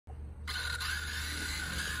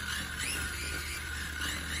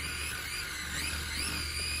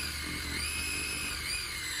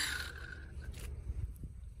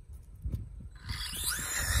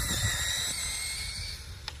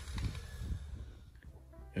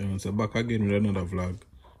So back again with another vlog.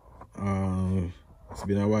 It's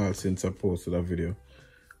been a while since I posted a video,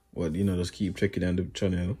 but just keep checking on the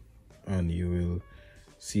channel and you will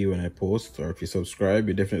see when I post. Or if you subscribe,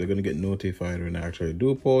 you're definitely gonna get notified when I actually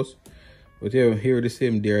do post. But yeah, here the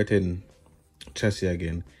same Dr10 chassis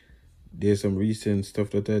again. There's some recent stuff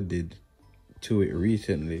that I did to it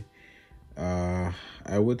recently. I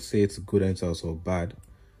would say it's good and it's also bad.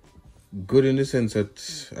 Good in the sense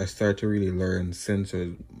that I start to really learn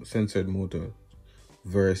censored motor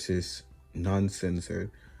versus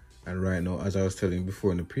non-censored. And right now, as I was telling you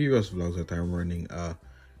before in the previous vlogs, that I'm running a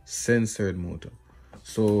censored motor.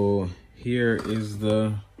 So here is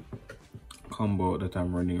the combo that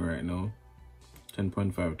I'm running right now.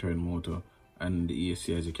 10.5 turn motor and the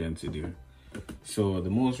AC, as you can see there. So the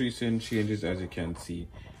most recent changes, as you can see,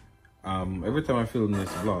 every time I film this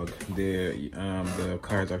vlog, the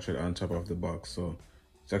car is actually on top of the box, so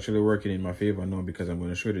it's actually working in my favor now because I'm going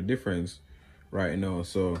to show the difference right now.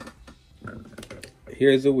 So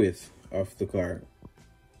here's the width of the car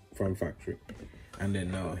from factory, and then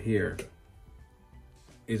now here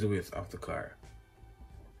is the width of the car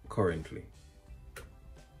currently.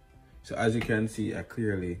 So as you can see, I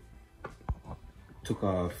clearly took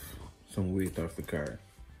off some weight off the car.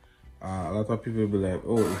 A lot of people will be like,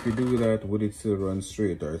 oh, if you do that, would it still run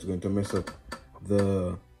straight, or it's going to mess up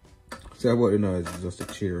the... See about it's just a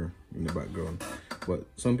chair in the background. But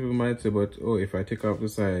some people might say, but oh, if I take off the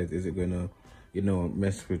sides, is it gonna,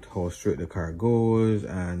 mess with how straight the car goes,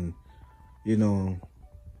 and the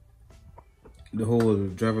whole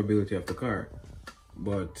drivability of the car.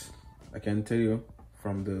 But I can tell you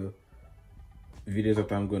from the videos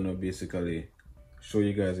that I'm gonna basically show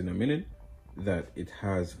you guys in a minute, that it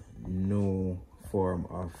has no form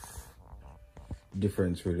of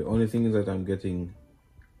difference really. The only thing is that I'm getting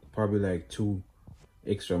probably like 2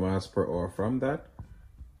 extra miles per hour from that.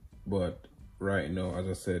 But right now, as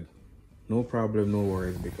I said, no problem, no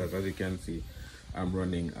worries, because as you can see, I'm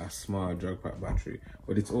running a small drag pack battery,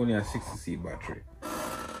 but it's only a 60C battery.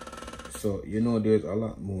 So there's a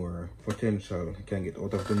lot more potential you can get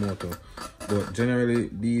out of the motor. But generally,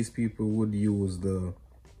 these people would use the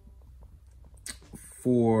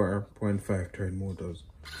 4.5 turn motors.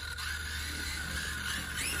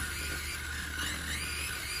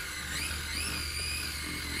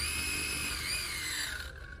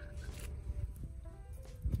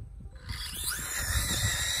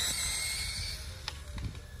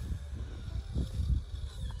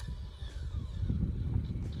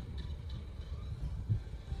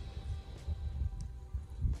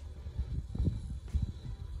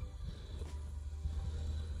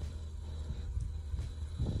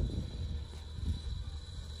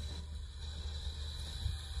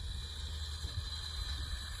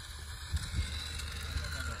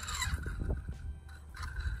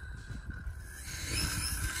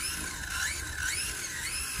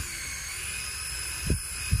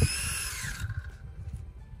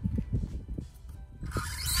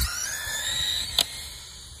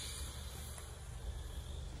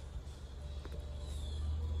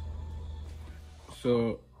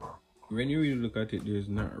 So when you really look at it, there's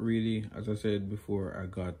not really, as I said before, I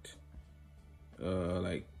got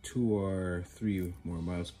like 2 or 3 more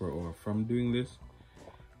miles per hour from doing this.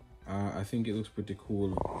 I think it looks pretty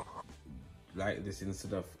cool like this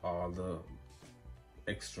instead of all the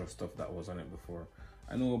extra stuff that was on it before.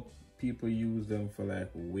 I know people use them for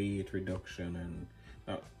like weight reduction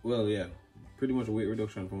and well, yeah, pretty much weight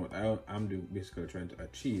reduction from what I'm basically trying to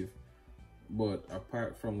achieve. But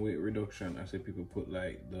apart from weight reduction, I say people put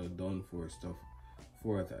like the done for stuff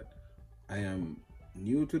for that. I am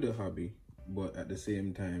new to the hobby, but at the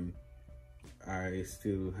same time, I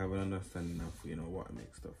still have an understanding of what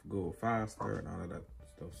makes stuff go faster and all of that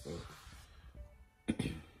stuff. So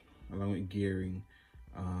along with gearing,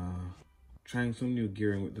 trying some new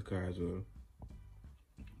gearing with the car as well,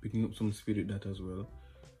 picking up some speed with that as well.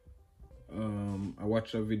 I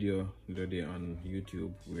watched a video the other day on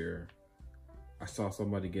YouTube where I saw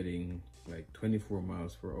somebody getting like 24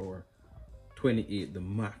 miles per hour, 28 the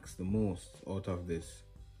max, the most out of the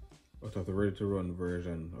ready to run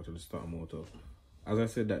version, out of the stock motor. As I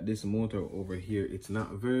said, that this motor over here, it's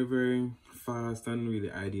not very fast and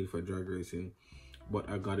really ideal for drag racing, but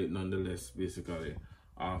I got it nonetheless, basically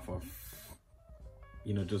off of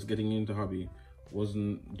just getting into hobby.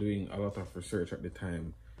 Wasn't doing a lot of research at the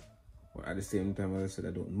time, but at the same time, as I said,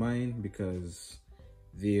 I don't mind because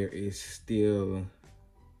there is still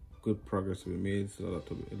good progress to be made, so a lot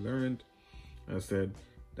to be learned. I said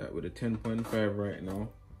that with the 10.5 right now,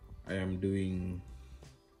 I am doing,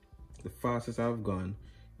 the fastest I've gone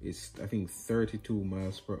is I think 32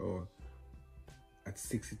 miles per hour at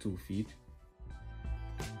 62 feet.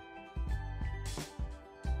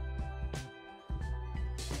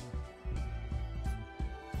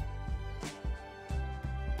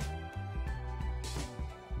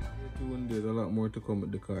 There's a lot more to come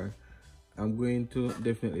with the car. I'm going to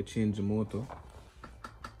definitely change the motor,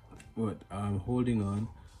 but I'm holding on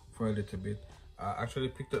for a little bit. I actually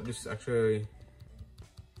picked up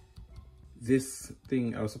this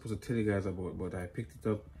thing I was supposed to tell you guys about, but I picked it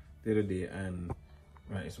up the other day, and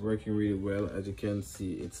it's working really well. As you can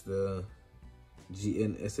see, it's the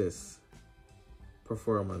GNSS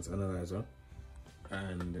performance analyzer,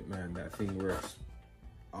 and man, that thing works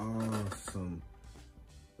awesome.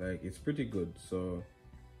 Like, it's pretty good. So,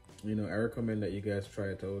 you know, I recommend that you guys try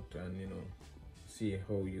it out and, you know, see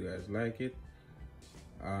how you guys like it.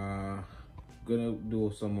 Gonna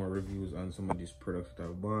do some more reviews on some of these products that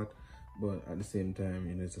I've bought, but at the same time,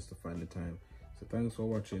 you know, it's just to find the time. So thanks for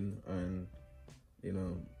watching, and you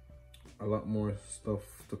know, a lot more stuff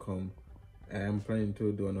to come. I am planning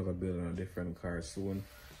to do another build on a different car soon.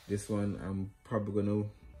 This one I'm probably gonna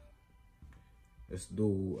just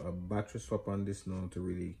do a battery swap on this now to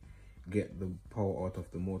really get the power out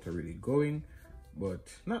of the motor really going,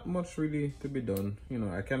 but not much really to be done. You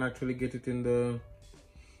know, I can actually get it in the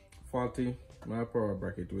 40 mile per hour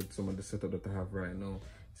bracket with some of the setup that I have right now.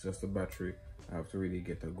 It's just the battery. I have to really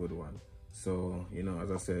get a good one. So, you know,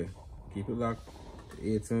 as I say, keep it locked to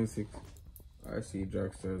 876 RC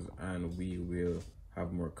Dragsters, and we will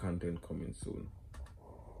have more content coming soon.